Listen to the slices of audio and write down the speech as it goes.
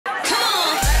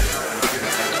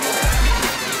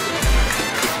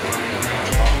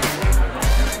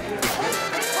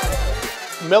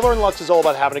Miller and Lux is all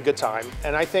about having a good time.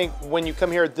 And I think when you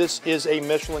come here, this is a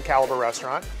Michelin caliber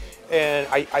restaurant. And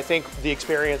I think the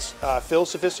experience feels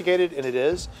sophisticated, and it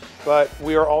is, but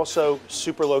we are also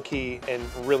super low key and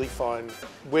really fun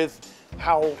with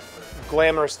how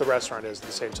glamorous the restaurant is at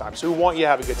the same time. So we want you to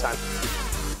have a good time.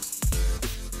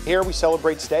 Here we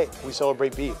celebrate steak, we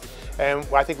celebrate beef. And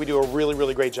I think we do a really,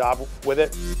 really great job with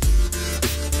it.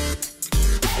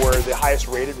 We're the highest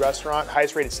rated restaurant,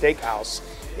 highest rated steakhouse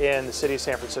in the city of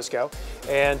San Francisco.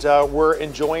 And we're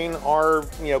enjoying our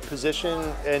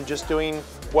position and just doing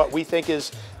what we think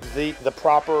is the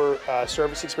proper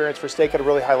service experience for steak at a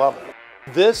really high level.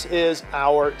 This is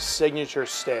our signature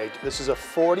steak. This is a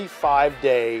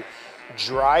 45-day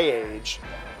dry age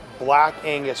Black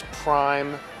Angus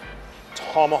prime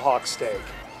Tomahawk steak.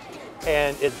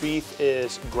 And its beef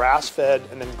is grass-fed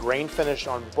and then grain-finished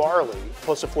on barley,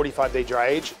 plus a 45-day dry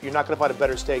age. You're not gonna find a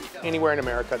better steak anywhere in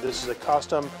America. This is a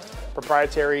custom,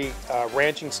 proprietary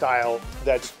ranching style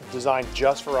that's designed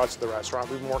just for us at the restaurant.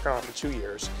 We've been working on it for 2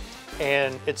 years,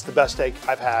 and it's the best steak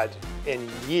I've had in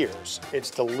years.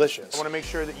 It's delicious. I wanna make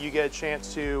sure that you get a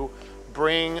chance to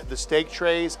bring the steak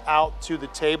trays out to the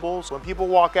tables. When people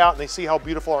walk out and they see how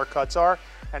beautiful our cuts are,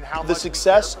 and how the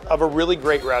success of a really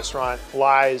great restaurant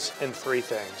lies in 3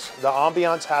 things. The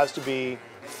ambiance has to be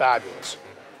fabulous.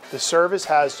 The service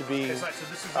has to be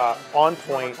on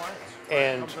point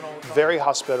and very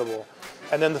hospitable.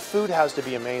 And then the food has to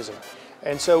be amazing.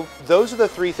 And so those are the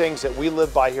 3 things that we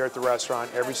live by here at the restaurant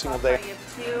every single day. You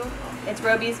have 2. It's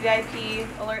Roby's VIP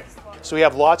alerts. So we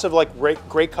have lots of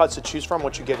great cuts to choose from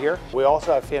once you get here. We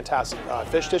also have fantastic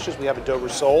fish dishes. We have a Dover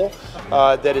sole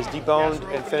that is deboned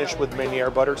and finished with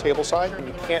Meunier butter tableside. And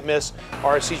you can't miss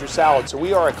our Caesar salad. So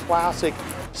we are a classic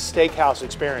steakhouse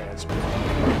experience.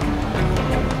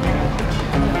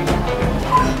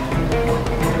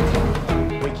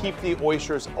 We keep the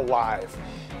oysters alive.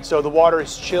 So the water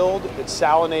is chilled, it's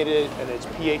salinated, and it's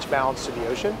pH balanced to the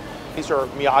ocean. These are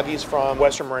Miyagi's from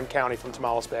Western Marin County from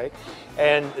Tomahawk Bay.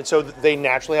 And so they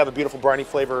naturally have a beautiful briny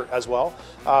flavor as well.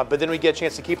 But then we get a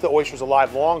chance to keep the oysters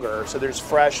alive longer, so they're just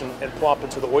fresh and plump,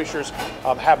 and so the oysters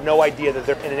have no idea that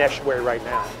they're in an estuary right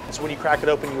now. So when you crack it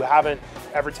open, you haven't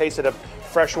ever tasted a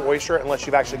fresh oyster unless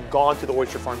you've actually gone to the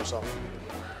oyster farm yourself.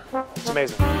 It's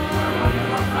amazing.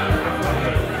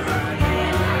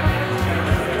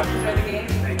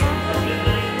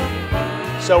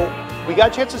 So we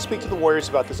got a chance to speak to the Warriors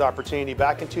about this opportunity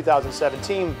back in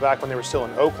 2017, back when they were still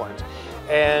in Oakland.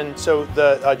 And so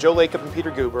Joe Lacob and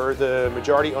Peter Guber, the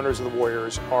majority owners of the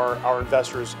Warriors, are our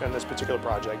investors in this particular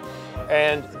project.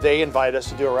 And they invited us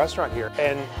to do a restaurant here.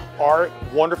 And our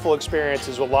wonderful experience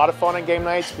is a lot of fun on game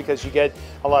nights because you get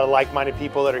a lot of like-minded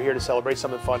people that are here to celebrate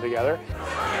something fun together.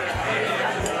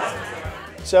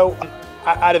 So,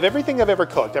 out of everything I've ever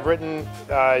cooked, I've written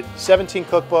 17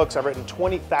 cookbooks, I've written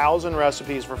 20,000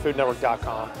 recipes for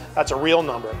FoodNetwork.com. That's a real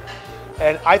number.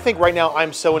 And I think right now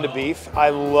I'm so into beef. I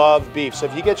love beef. So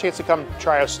if you get a chance to come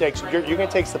try our steaks, you're gonna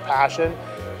taste the passion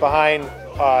behind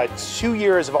 2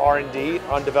 years of R&D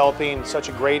on developing such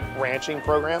a great ranching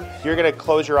program. You're gonna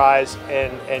close your eyes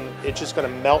and it's just gonna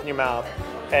melt in your mouth,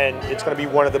 and it's gonna be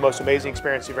one of the most amazing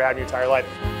experiences you've ever had in your entire life.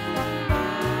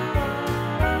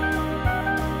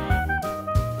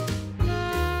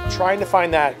 Trying to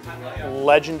find that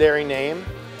legendary name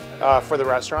for the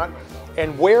restaurant,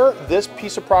 and where this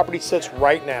piece of property sits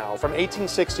right now, from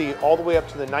 1860 all the way up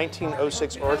to the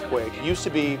 1906 earthquake, used to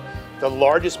be the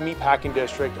largest meatpacking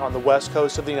district on the west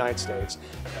coast of the United States.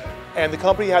 And the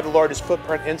company had the largest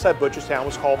footprint inside Butcherstown,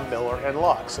 was called Miller and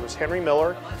Lux. It was Henry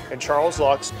Miller and Charles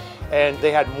Lux, and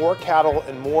they had more cattle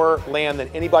and more land than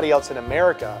anybody else in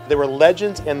America. They were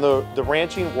legends in the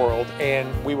ranching world,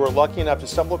 and we were lucky enough to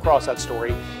stumble across that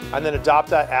story and then adopt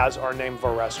that as our name of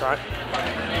our restaurant.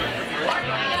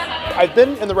 I've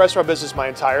been in the restaurant business my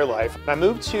entire life. I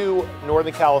moved to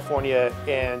Northern California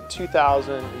in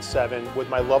 2007 with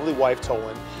my lovely wife,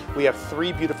 Tolan. We have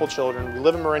 3 beautiful children. We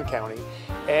live in Marin County.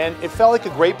 And it felt like a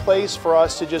great place for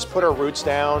us to just put our roots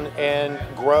down and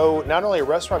grow not only a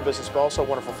restaurant business, but also a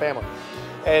wonderful family.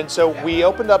 And so we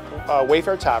opened up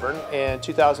Wayfair Tavern in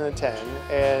 2010,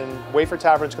 and Wayfair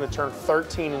Tavern is going to turn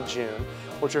 13 in June,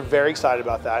 which we're very excited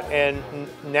about that. And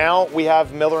now we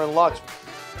have Miller and Lux.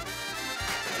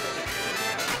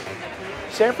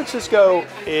 San Francisco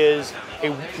is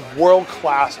a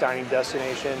world-class dining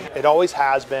destination. It always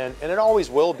has been, and it always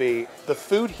will be. The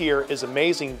food here is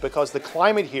amazing because the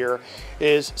climate here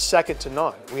is second to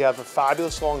none. We have a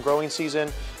fabulous long growing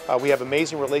season. We have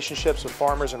amazing relationships with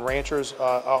farmers and ranchers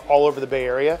all over the Bay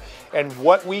Area. And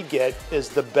what we get is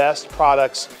the best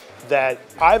products that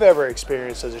I've ever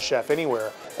experienced as a chef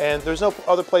anywhere. And there's no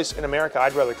other place in America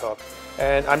I'd rather cook.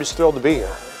 And I'm just thrilled to be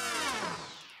here.